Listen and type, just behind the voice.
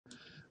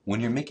When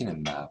you're making a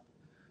map,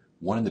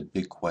 one of the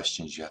big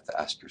questions you have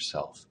to ask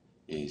yourself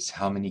is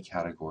how many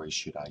categories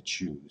should I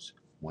choose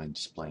when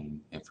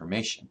displaying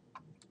information?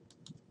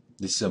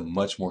 This is a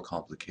much more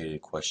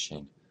complicated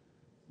question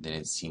than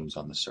it seems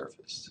on the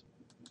surface.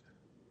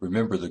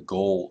 Remember, the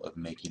goal of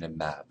making a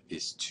map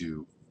is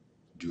to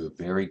do a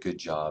very good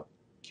job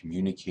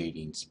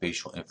communicating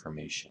spatial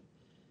information.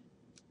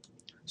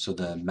 So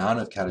the amount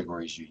of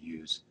categories you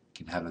use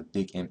can have a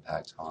big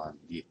impact on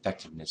the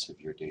effectiveness of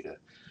your data.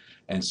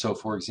 And so,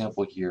 for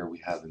example, here we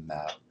have a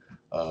map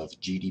of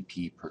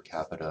GDP per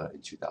capita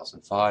in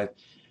 2005.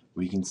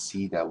 We can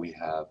see that we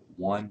have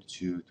 1,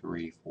 2,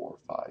 3, 4,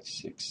 5,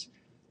 6,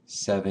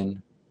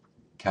 7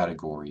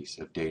 categories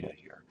of data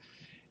here.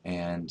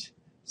 And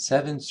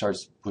 7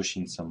 starts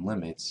pushing some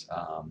limits.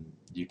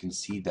 You can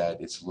see that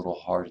it's a little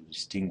hard to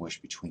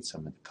distinguish between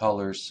some of the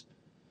colors,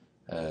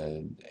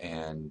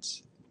 and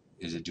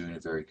is it doing a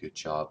very good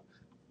job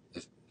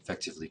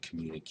effectively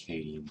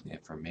communicating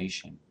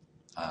information?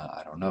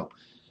 I don't know.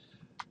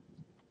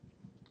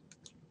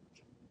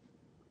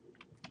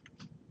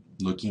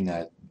 Looking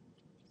at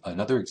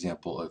another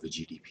example of a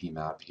GDP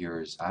map,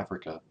 here is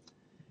Africa,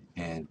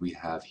 and we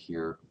have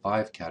here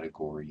 5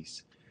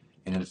 categories.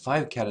 And in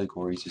 5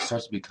 categories, it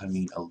starts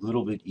becoming a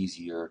little bit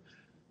easier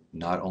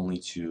not only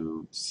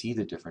to see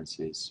the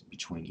differences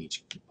between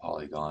each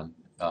polygon,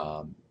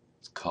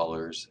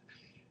 colors,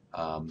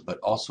 but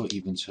also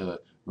even to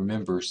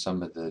remember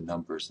some of the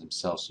numbers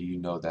themselves. So you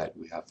know that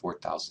we have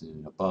 4,000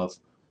 and above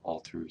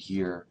all through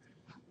here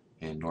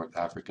in North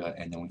Africa,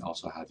 and then we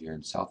also have here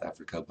in South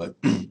Africa, but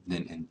then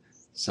in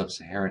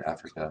Sub-Saharan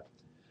Africa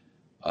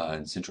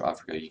and Central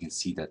Africa, you can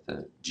see that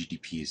the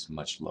GDP is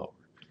much lower.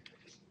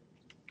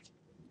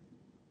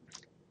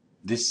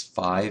 This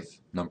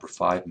number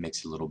 5, makes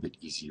it a little bit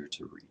easier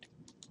to read.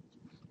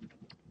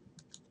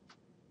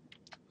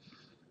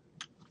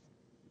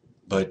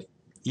 But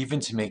even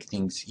to make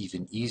things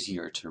even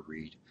easier to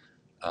read,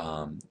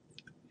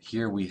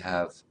 here we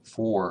have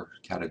 4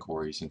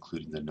 categories,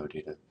 including the no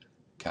data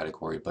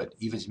category. But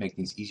even to make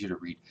things easier to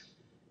read,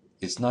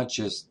 it's not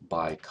just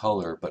by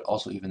color, but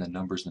also even the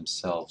numbers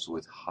themselves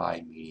with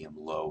high, medium,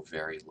 low,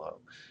 very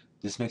low.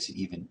 This makes it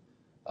even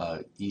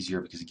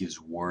easier because it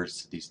gives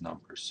words to these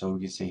numbers. So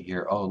we can say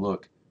here, oh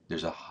look,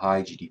 there's a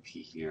high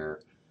GDP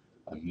here,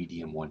 a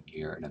medium one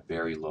here, and a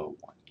very low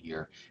one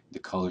here. The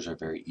colors are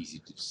very easy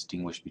to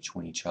distinguish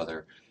between each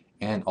other,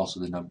 and also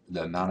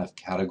the amount of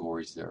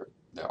categories there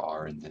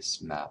are in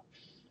this map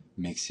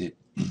makes it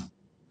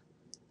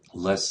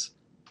less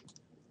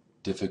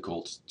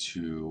difficult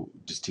to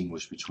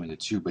distinguish between the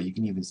two. But you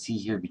can even see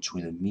here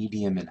between the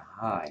medium and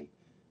high,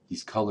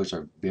 these colors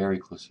are very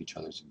close to each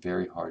other. It's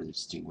very hard to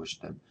distinguish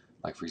them.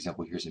 Like, for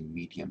example, here's a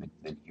medium and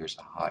then here's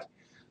a high.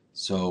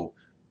 So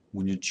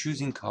when you're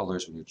choosing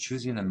colors, when you're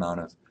choosing an amount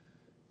of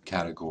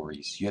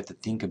categories, you have to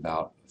think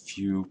about a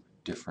few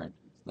different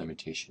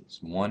limitations.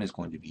 One is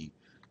going to be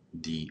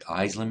the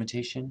eyes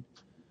limitation,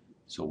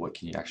 so what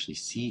can you actually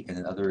see, and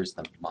the other is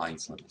the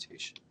mind's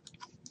limitation.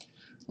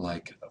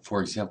 Like,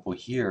 for example,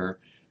 here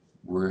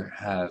we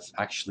have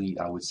actually,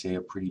 I would say,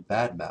 a pretty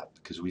bad map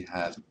because we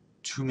have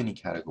too many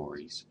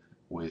categories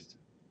with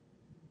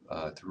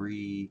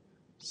 3,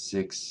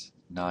 6,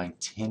 9,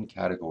 10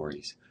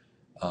 categories.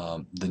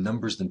 The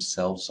numbers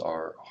themselves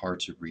are hard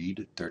to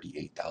read,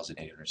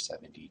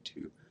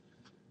 38,872.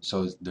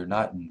 So they're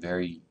not in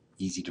very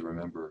easy to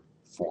remember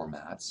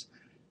formats.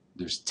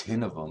 There's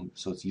 10 of them,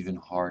 so it's even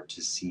hard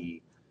to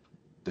see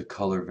the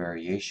color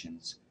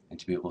variations and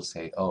to be able to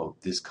say, oh,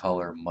 this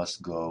color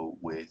must go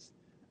with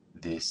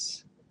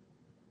this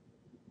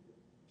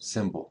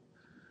symbol.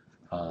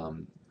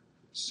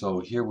 So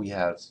here we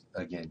have,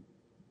 again,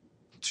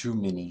 too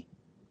many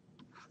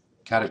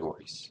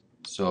categories.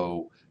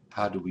 So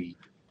how do we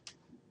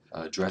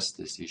address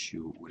this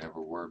issue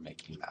whenever we're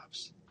making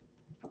maps?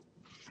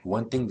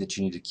 One thing that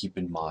you need to keep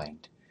in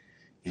mind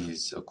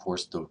is, of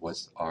course,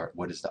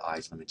 what is the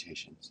eye's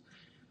limitations.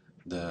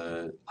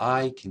 The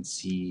eye can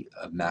see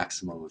a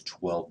maximum of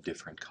 12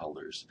 different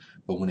colors,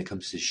 but when it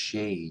comes to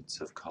shades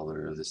of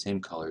color of the same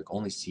color, it can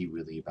only see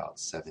really about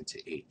 7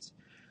 to 8.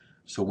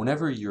 So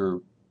whenever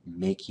you're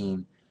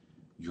making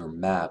your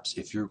maps,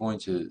 if you're going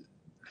to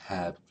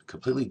have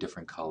completely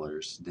different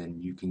colors, then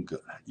you can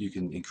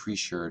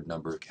increase your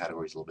number of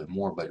categories a little bit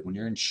more. But when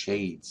you're in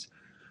shades,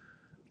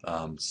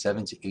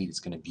 7 to 8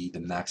 is going to be the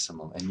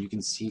maximum. And you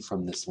can see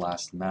from this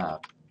last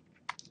map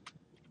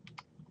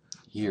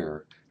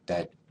here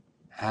that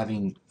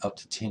having up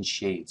to 10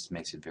 shades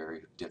makes it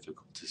very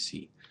difficult to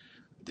see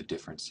the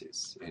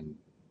differences in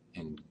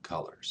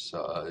colors,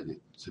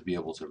 to be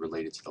able to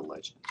relate it to the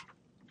legend.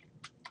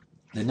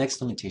 The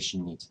next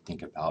limitation you need to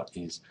think about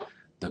is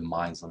the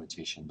mind's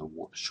limitation, the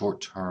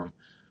short-term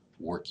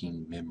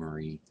working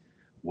memory,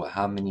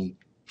 how many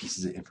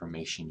pieces of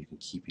information you can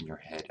keep in your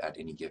head at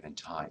any given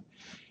time.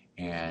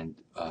 And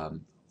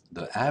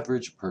the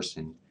average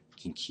person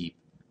can keep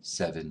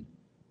 7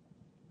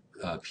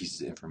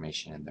 pieces of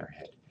information in their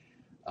head.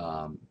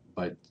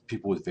 But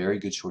people with very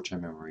good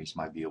short-term memories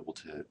might be able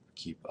to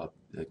keep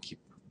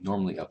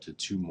normally up to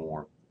 2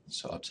 more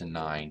so up to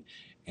 9,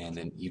 and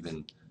then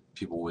even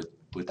people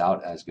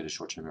without as good as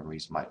short-term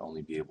memories might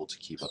only be able to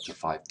keep up to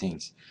 5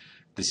 things.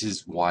 This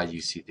is why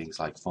you see things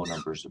like phone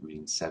numbers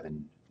reading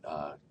 7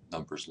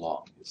 numbers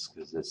long. It's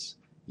because it's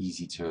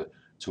easy to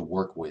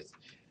work with.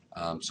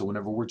 So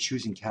whenever we're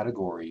choosing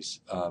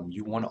categories,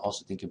 you want to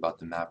also think about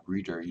the map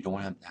reader. You don't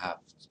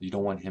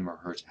want him or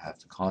her to have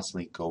to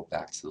constantly go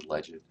back to the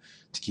legend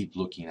to keep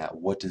looking at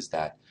what does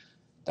that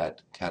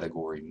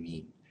category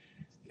mean.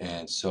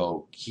 And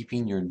so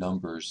keeping your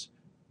numbers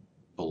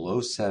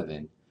below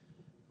 7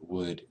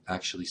 would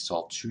actually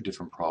solve 2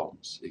 different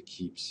problems. It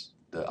keeps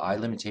the I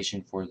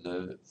limitation for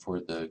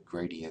the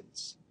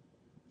gradients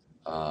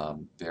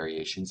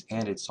variations,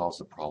 and it solves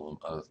the problem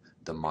of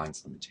the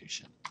minds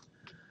limitation.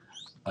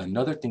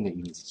 Another thing that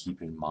you need to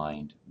keep in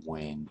mind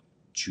when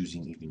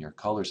choosing even your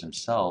colors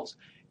themselves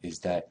is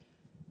that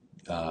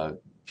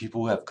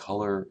people who have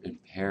color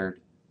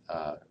impaired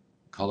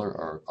color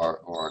or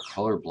are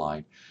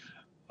colorblind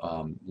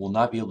will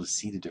not be able to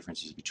see the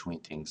differences between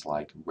things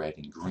like red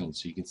and green.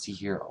 So you can see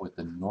here with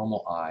the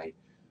normal eye,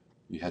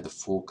 you have the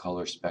full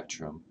color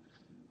spectrum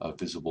of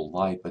visible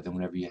light, but then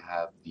whenever you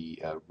have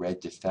the red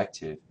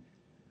defective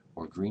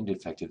or green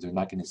defective, they're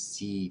not going to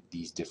see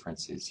these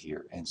differences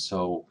here. And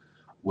so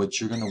what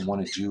you're going to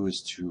want to do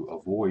is to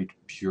avoid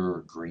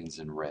pure greens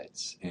and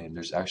reds. And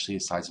there's actually a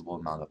sizable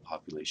amount of the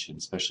population,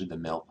 especially the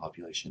male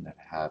population, that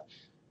have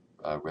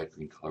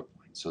red-green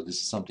colorblind. So this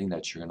is something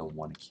that you're going to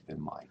want to keep in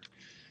mind.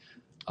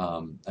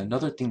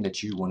 Another thing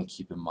that you want to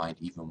keep in mind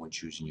even when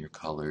choosing your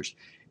colors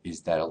is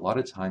that a lot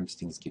of times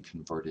things get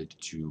converted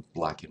to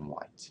black and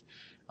white.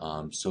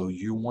 So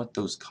you want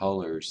those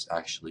colors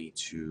actually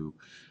to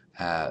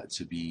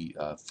be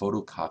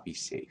photocopy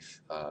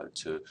safe,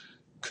 to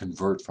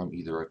convert from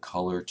either a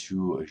color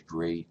to a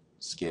gray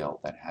scale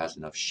that has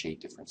enough shade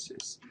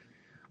differences.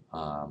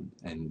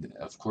 And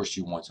of course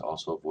you want to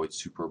also avoid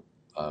super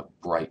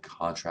bright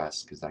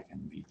contrast, because that can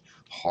be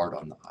hard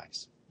on the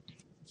eyes.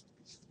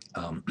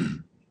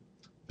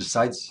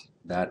 Besides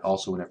that,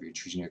 also whenever you're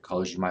choosing your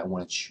colors, you might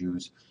want to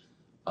choose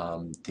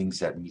things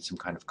that meet some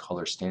kind of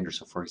color standard.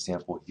 So for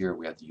example, here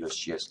we have the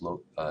USGS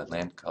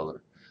land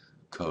color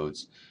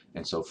codes,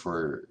 and so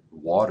for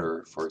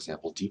water, for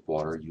example, deep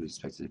water, you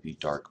expect it to be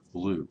dark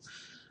blue.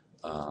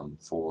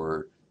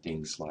 For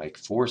things like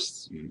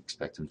forests, you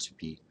expect them to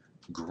be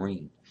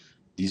green.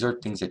 These are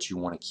things that you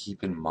want to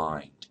keep in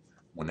mind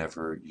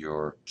whenever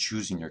you're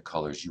choosing your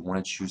colors. You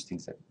want to choose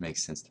things that make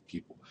sense to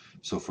people.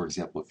 So for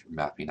example, if you're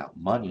mapping out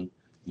money,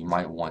 you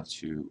might want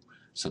to,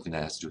 something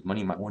that has to do with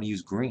money, you might want to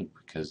use green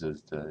because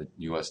of the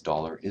US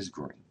dollar is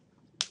green.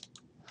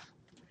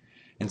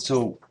 And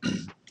so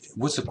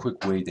what's a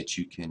quick way that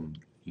you can,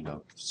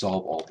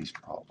 solve all these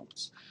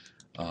problems?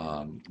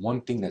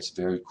 One thing that's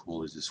very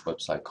cool is this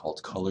website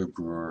called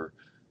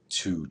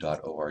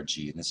colorbrewer2.org,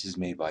 and this is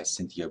made by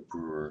Cynthia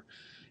Brewer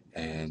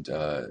and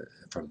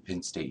from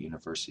Penn State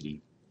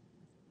University,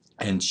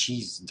 and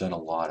she's done a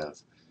lot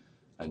of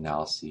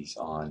analyses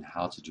on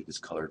how to do this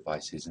color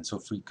devices. And so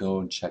if we go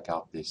and check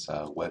out this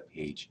web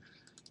page,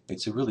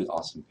 it's a really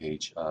awesome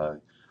page.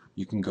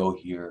 You can go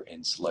here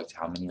and select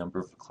how many number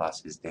of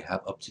classes. They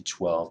have up to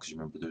 12, because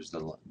remember there's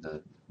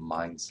the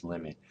minds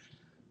limit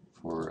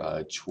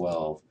for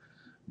 12.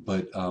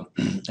 But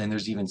and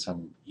there's even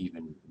some you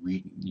can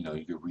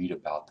read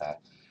about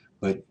that.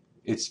 But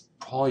it's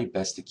probably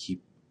best to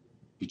keep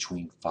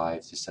between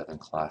 5 to 7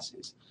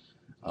 classes.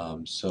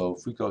 So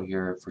if we go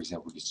here, for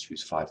example, we just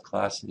choose 5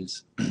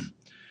 classes.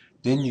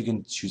 Then you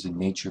can choose the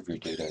nature of your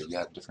data. You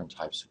have different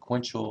types: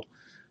 sequential,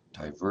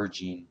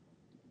 diverging,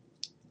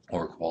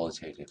 or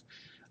qualitative.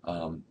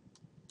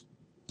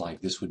 Like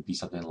this would be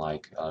something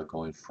like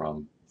going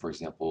from, for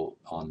example,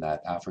 on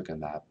that Africa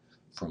map,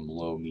 from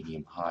low,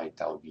 medium, high,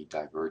 that would be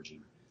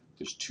diverging.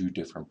 There's 2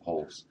 different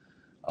poles.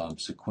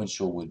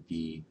 Sequential would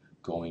be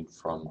going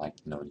from like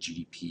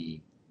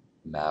GDP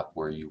map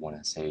where you want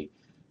to say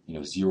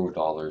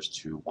 $0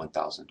 to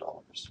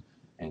 $1,000,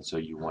 and so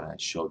you want to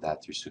show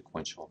that through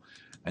sequential.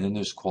 And then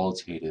there's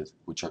qualitative,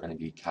 which are going to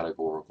be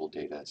categorical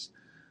data,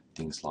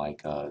 things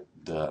like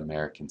the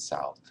American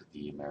South,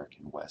 the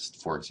American West,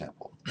 for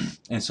example.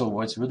 And so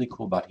what's really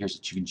cool about here is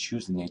that you can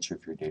choose the nature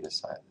of your data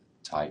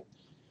type.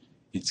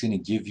 It's going to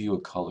give you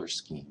a color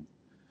scheme,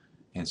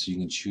 and so you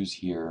can choose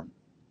here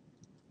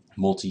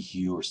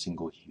multi-hue or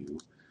single hue,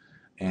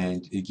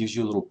 and it gives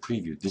you a little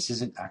preview. This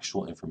isn't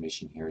actual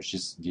information here, it's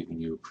just giving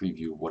you a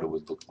preview of what it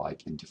would look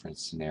like in different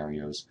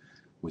scenarios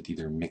with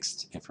either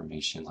mixed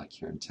information like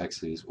here in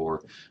Texas,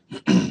 or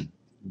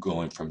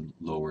going from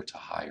lower to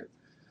higher.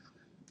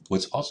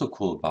 What's also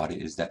cool about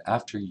it is that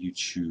after you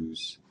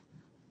choose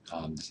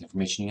this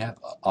information, you have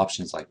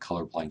options like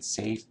colorblind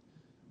safe,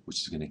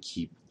 which is going to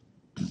keep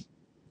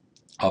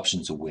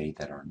options away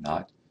that are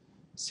not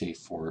safe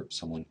for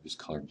someone who's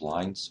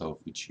colorblind. So if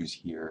we choose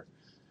here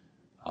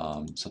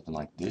something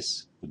like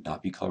this, would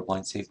not be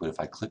colorblind safe, but if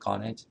I click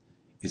on it,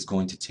 it's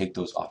going to take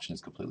those options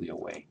completely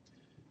away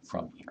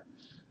from here.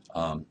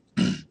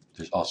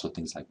 There's also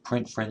things like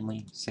print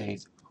friendly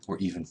safe, or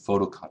even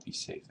photocopy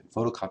safe. And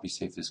photocopy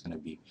safe is going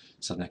to be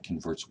something that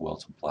converts well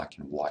to black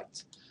and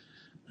white.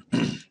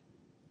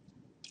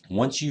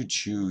 Once you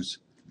choose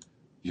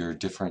your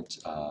different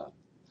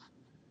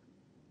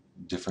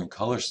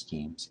color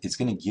schemes, it's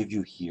going to give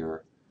you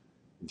here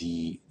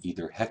the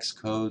either hex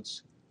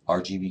codes,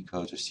 RGB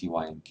codes, or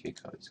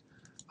CYMK codes.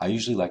 I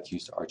usually like to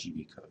use the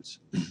RGB codes.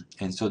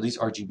 And so these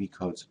RGB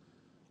codes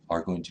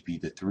are going to be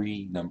the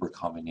 3-number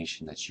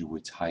combination that you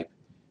would type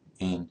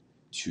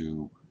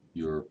into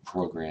your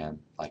program,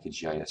 like a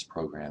GIS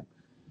program,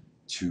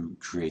 to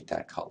create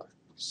that color.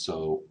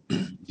 So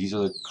these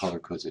are the color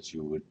codes that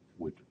you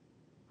would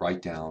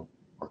write down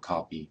or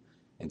copy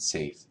and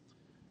save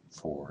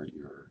for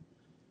your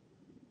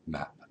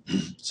map.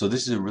 So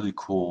this is a really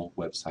cool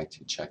website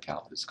to check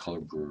out. It's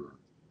Color Brewer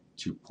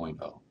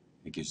 2.0.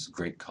 It gives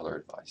great color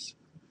advice.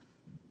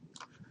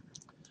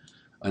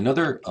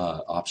 Another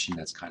option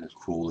that's kind of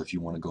cool if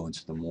you want to go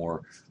into the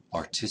more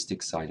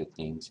artistic side of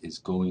things is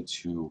going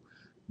to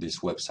this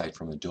website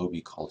from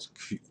Adobe called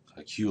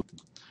Q,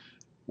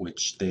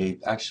 which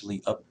they've actually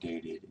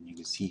updated, and you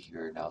can see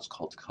here now it's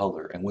called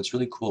Color. And what's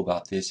really cool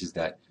about this is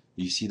that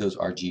you see those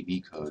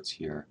RGB codes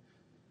here.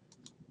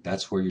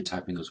 That's where you're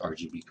typing those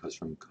RGB codes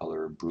from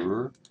Color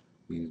Brewer.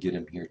 You can get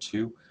them here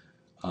too.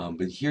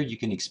 But here you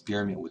can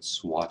experiment with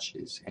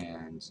swatches,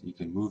 and you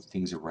can move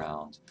things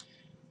around,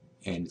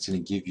 and it's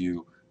going to give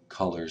you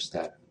colors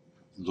that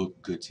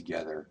look good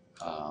together.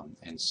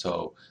 And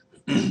so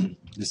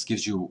this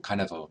gives you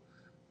kind of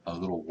a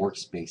little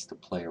workspace to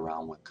play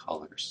around with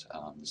colors.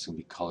 This is going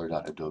to be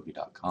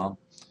color.adobe.com.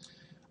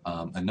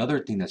 Another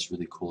thing that's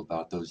really cool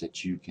about those is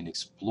that you can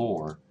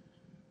explore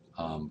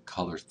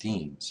color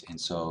themes.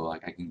 And so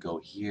like I can go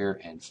here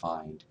and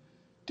find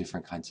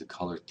different kinds of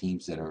color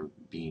themes that are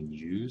being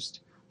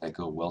used that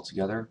go well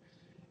together.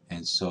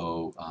 And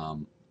so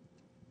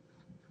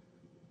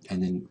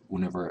and then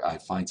whenever I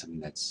find something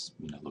that's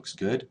looks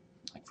good,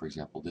 like for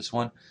example this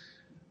one,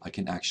 I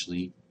can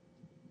actually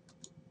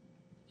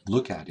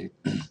look at it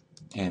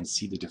and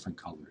see the different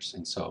colors.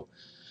 And so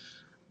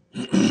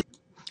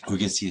we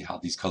can see how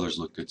these colors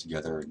look good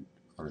together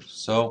or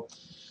so.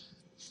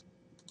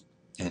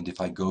 And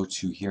if I go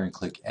to here and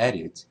click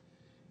edit,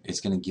 it's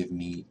going to give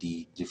me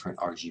the different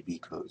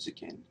RGB codes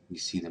again. You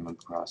see them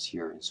across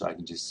here, and so I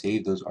can just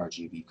save those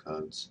RGB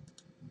codes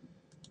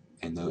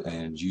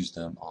and use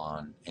them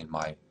in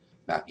my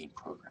mapping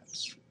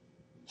programs.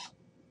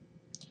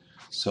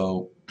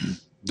 So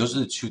those are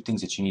the 2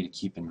 things that you need to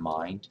keep in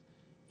mind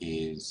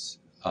is,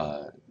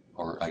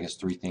 or I guess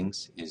 3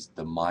 things, is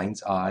the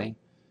mind's eye,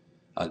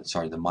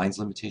 the mind's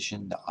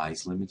limitation, the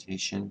eye's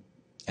limitation,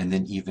 and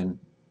then even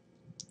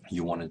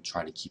you want to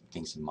try to keep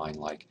things in mind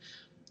like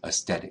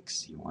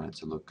aesthetics. You want it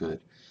to look good.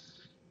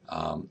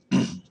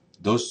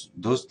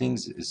 Those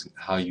things is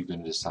how you're going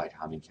to decide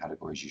how many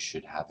categories you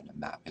should have in a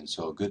map. And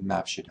so a good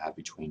map should have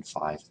between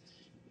 5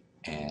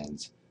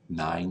 and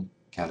 9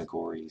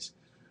 categories.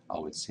 I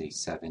would say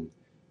 7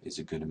 is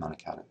a good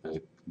amount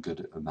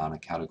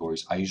of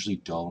categories. I usually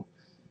don't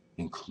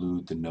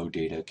include the no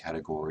data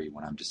category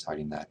when I'm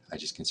deciding that. I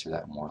just consider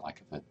that more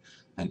like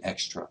an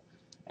extra.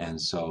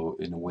 And so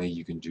in a way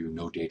you can do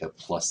no data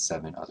plus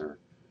 7 other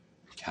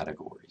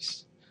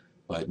categories.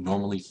 But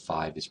normally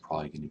 5 is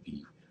probably going to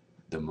be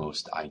the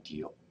most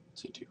ideal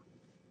to do.